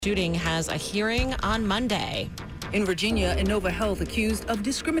Shooting has a hearing on Monday. In Virginia, Innova Health accused of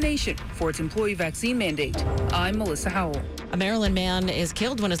discrimination for its employee vaccine mandate. I'm Melissa Howell. A Maryland man is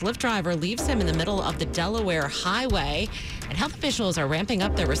killed when his Lyft driver leaves him in the middle of the Delaware Highway. And health officials are ramping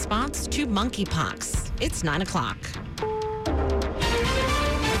up their response to monkeypox. It's 9 o'clock.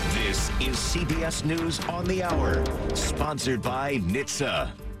 This is CBS News on the Hour, sponsored by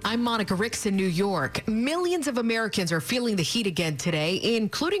NHTSA. I'm Monica Ricks in New York. Millions of Americans are feeling the heat again today,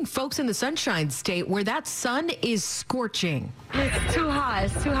 including folks in the Sunshine State where that sun is scorching. It's too hot.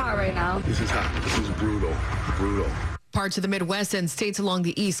 It's too hot right now. This is hot. This is brutal. Brutal. Parts of the Midwest and states along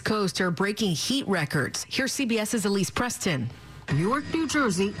the East Coast are breaking heat records. Here's CBS's Elise Preston. New York, New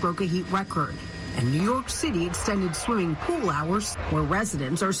Jersey broke a heat record. And New York City extended swimming pool hours, where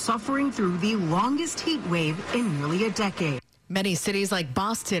residents are suffering through the longest heat wave in nearly a decade. Many cities like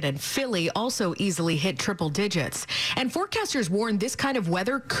Boston and Philly also easily hit triple digits. And forecasters warn this kind of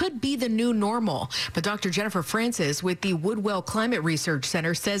weather could be the new normal. But Dr. Jennifer Francis with the Woodwell Climate Research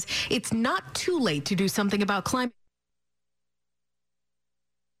Center says it's not too late to do something about climate.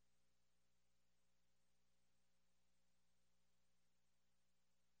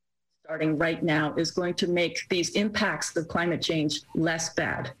 Starting right now is going to make these impacts of climate change less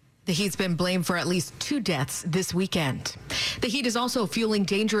bad. The heat's been blamed for at least 2 deaths this weekend. The heat is also fueling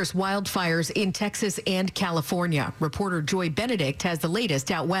dangerous wildfires in Texas and California. Reporter Joy Benedict has the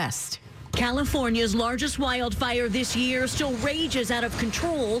latest out west. California's largest wildfire this year still rages out of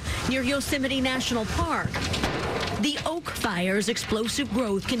control near Yosemite National Park. The Oak Fire's explosive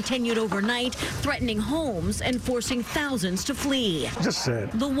growth continued overnight, threatening homes and forcing thousands to flee. Just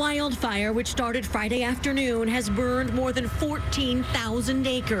sad. The wildfire, which started Friday afternoon, has burned more than 14,000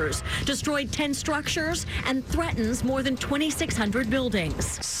 acres, destroyed 10 structures, and threatens more than 2,600 buildings.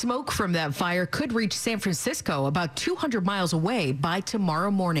 Smoke from that fire could reach San Francisco, about 200 miles away, by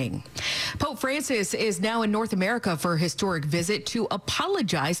tomorrow morning. Pope Francis is now in North America for a historic visit to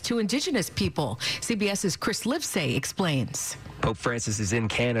apologize to Indigenous people. CBS's Chris Livesay explains. Pope Francis is in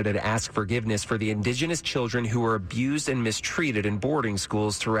Canada to ask forgiveness for the Indigenous children who were abused and mistreated in boarding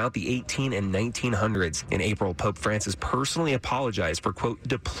schools throughout the 18 and 1900s. In April, Pope Francis personally apologized for, quote,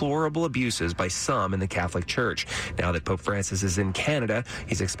 deplorable abuses by some in the Catholic Church. Now that Pope Francis is in Canada,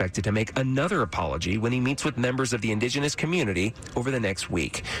 he's expected to make another apology when he meets with members of the Indigenous community over the next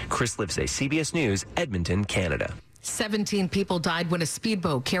week. Chris Livesay, CBS News, Edmonton, Canada. 17 people died when a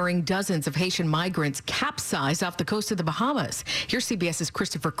speedboat carrying dozens of Haitian migrants capsized off the coast of the Bahamas. Here's CBS's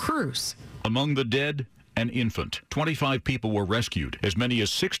Christopher Cruz. Among the dead, an infant. 25 people were rescued. As many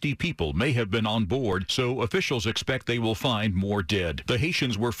as 60 people may have been on board, so officials expect they will find more dead. The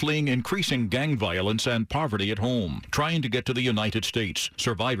Haitians were fleeing increasing gang violence and poverty at home, trying to get to the United States.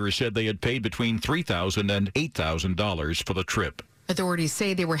 Survivors said they had paid between $3,000 and $8,000 for the trip. Authorities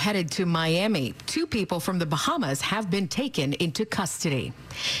say they were headed to Miami. 2 people from the Bahamas have been taken into custody.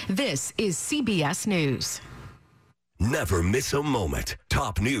 This is CBS News. Never miss a moment.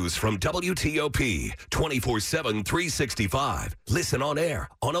 Top news from WTOP 24/7, 365. Listen on air,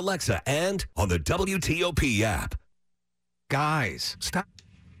 on Alexa, and on the WTOP app. Guys, stop.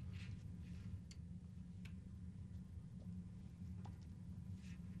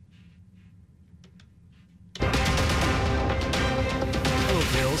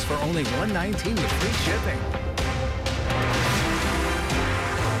 Bills for only $119 with free shipping.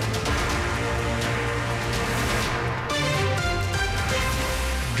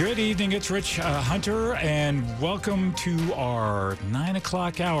 Good evening, it's Rich Hunter, and welcome to our 9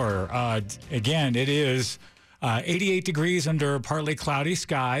 o'clock hour. Again, it is 88 degrees under partly cloudy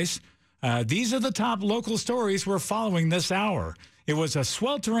skies. These are the top local stories we're following this hour. It was a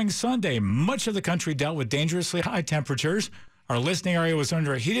sweltering Sunday. Much of the country dealt with dangerously high temperatures. Our listening area was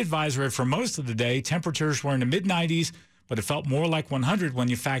under a heat advisory for most of the day. Temperatures were in the mid-90s, but it felt more like 100 when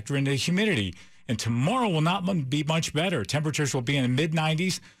you factor in the humidity. And tomorrow will not be much better. Temperatures will be in the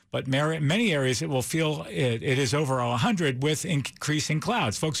mid-90s, but many areas it will feel it is over 100 with increasing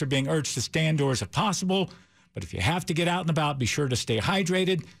clouds. Folks are being urged to stay indoors if possible, but if you have to get out and about, be sure to stay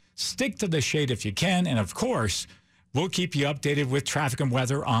hydrated, stick to the shade if you can, and of course, we'll keep you updated with traffic and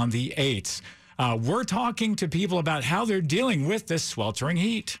weather on the 8th. We're talking to people about how they're dealing with this sweltering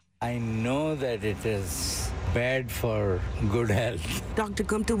heat. I know that it is bad for good health. Dr.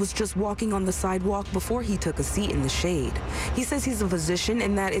 Gupta was just walking on the sidewalk before he took a seat in the shade. He says he's a physician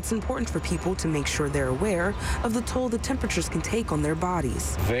and that it's important for people to make sure they're aware of the toll the temperatures can take on their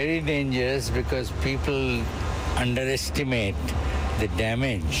bodies. Very dangerous because people underestimate the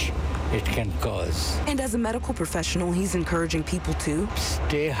damage it can cause. And as a medical professional, he's encouraging people to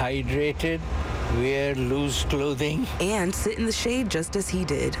stay hydrated, wear loose clothing, and sit in the shade just as he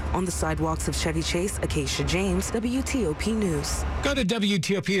did. On the sidewalks of Chevy Chase, Acacia James, WTOP News. Go to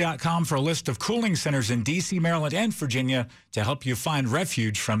WTOP.com for a list of cooling centers in D.C., Maryland, and Virginia to help you find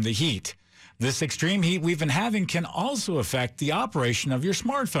refuge from the heat. This extreme heat we've been having can also affect the operation of your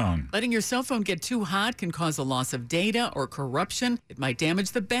smartphone. Letting your cell phone get too hot can cause a loss of data or corruption. It might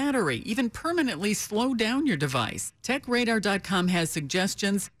damage the battery, even permanently slow down your device. TechRadar.com has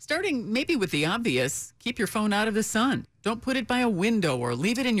suggestions, starting maybe with the obvious. Keep your phone out of the sun. Don't put it by a window or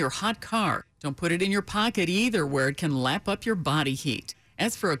leave it in your hot car. Don't put it in your pocket either, where it can lap up your body heat.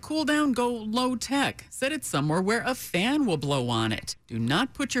 As for a cool down, go low tech. Set it somewhere where a fan will blow on it. Do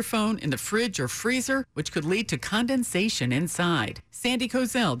not put your phone in the fridge or freezer, which could lead to condensation inside. Sandy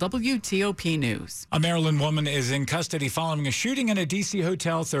Kozel, WTOP News. A Maryland woman is in custody following a shooting in a D.C.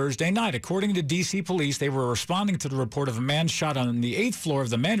 hotel Thursday night. According to D.C. police, they were responding to the report of a man shot on the 8th floor of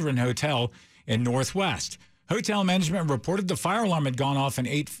the Mandarin Hotel in Northwest. Hotel management reported the fire alarm had gone off in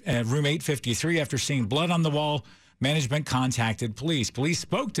room 853 after seeing blood on the wall. Management contacted police. Police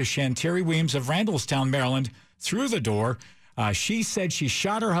spoke to Shantiri Weems of Randallstown, Maryland, through the door. She said she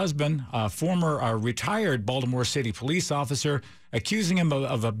shot her husband, a former retired Baltimore City police officer, accusing him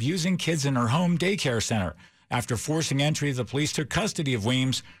of abusing kids in her home daycare center. After forcing entry, the police took custody of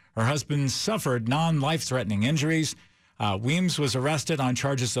Weems. Her husband suffered non-life-threatening injuries. Weems was arrested on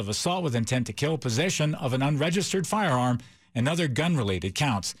charges of assault with intent to kill, possession of an unregistered firearm, and other gun-related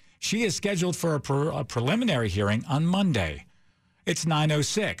counts. She is scheduled for a preliminary hearing on Monday. It's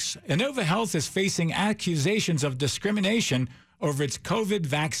 9:06. Inova Health is facing accusations of discrimination over its COVID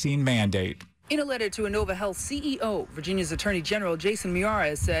vaccine mandate. In a letter to Inova Health CEO, Virginia's Attorney General Jason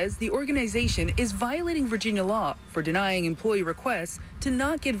Miyares says the organization is violating Virginia law for denying employee requests to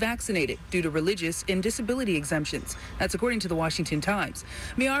not get vaccinated due to religious and disability exemptions. That's according to the Washington Times.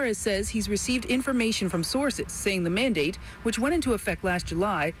 Miyares says he's received information from sources saying the mandate, which went into effect last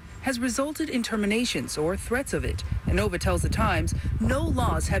July, has resulted in terminations or threats of it. Inova tells the Times no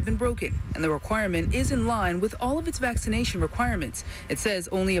laws have been broken, and the requirement is in line with all of its vaccination requirements. It says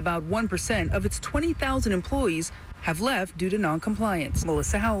only about 1% of its 20,000 employees have left due to noncompliance.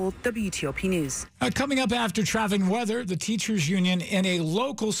 Melissa Howell, WTOP News. Coming up after traffic and weather, the teachers union in a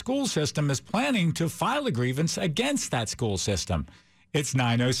local school system is planning to file a grievance against that school system. It's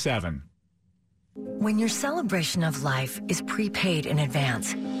 9:07. When your celebration of life is prepaid in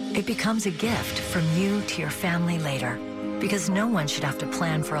advance, it becomes a gift from you to your family later, because no one should have to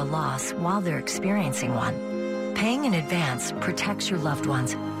plan for a loss while they're experiencing one. Paying in advance protects your loved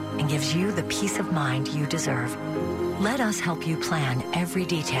ones and gives you the peace of mind you deserve. Let us help you plan every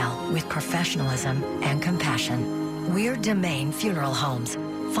detail with professionalism and compassion. We're Domain Funeral Homes.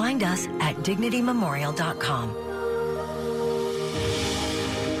 Find us at dignitymemorial.com.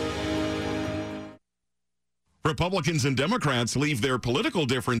 Republicans and Democrats leave their political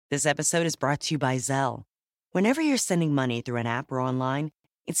differences. This episode is brought to you by Zelle. Whenever you're sending money through an app or online,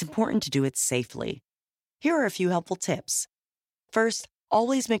 it's important to do it safely. Here are a few helpful tips. First,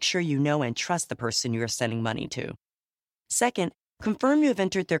 always make sure you know and trust the person you are sending money to. Second, confirm you have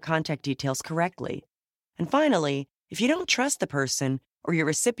entered their contact details correctly. And finally, if you don't trust the person or your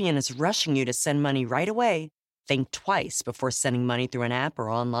recipient is rushing you to send money right away, think twice before sending money through an app or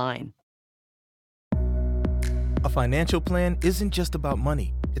online. A financial plan isn't just about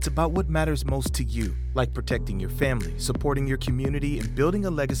money. It's about what matters most to you, like protecting your family, supporting your community, and building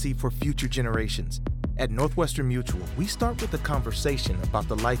a legacy for future generations. At Northwestern Mutual, we start with a conversation about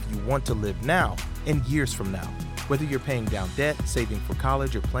the life you want to live now and years from now. Whether you're paying down debt, saving for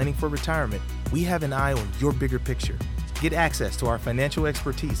college, or planning for retirement, we have an eye on your bigger picture. Get access to our financial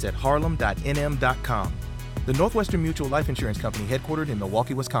expertise at harlem.nm.com. The Northwestern Mutual Life Insurance Company, headquartered in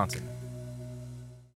Milwaukee, Wisconsin.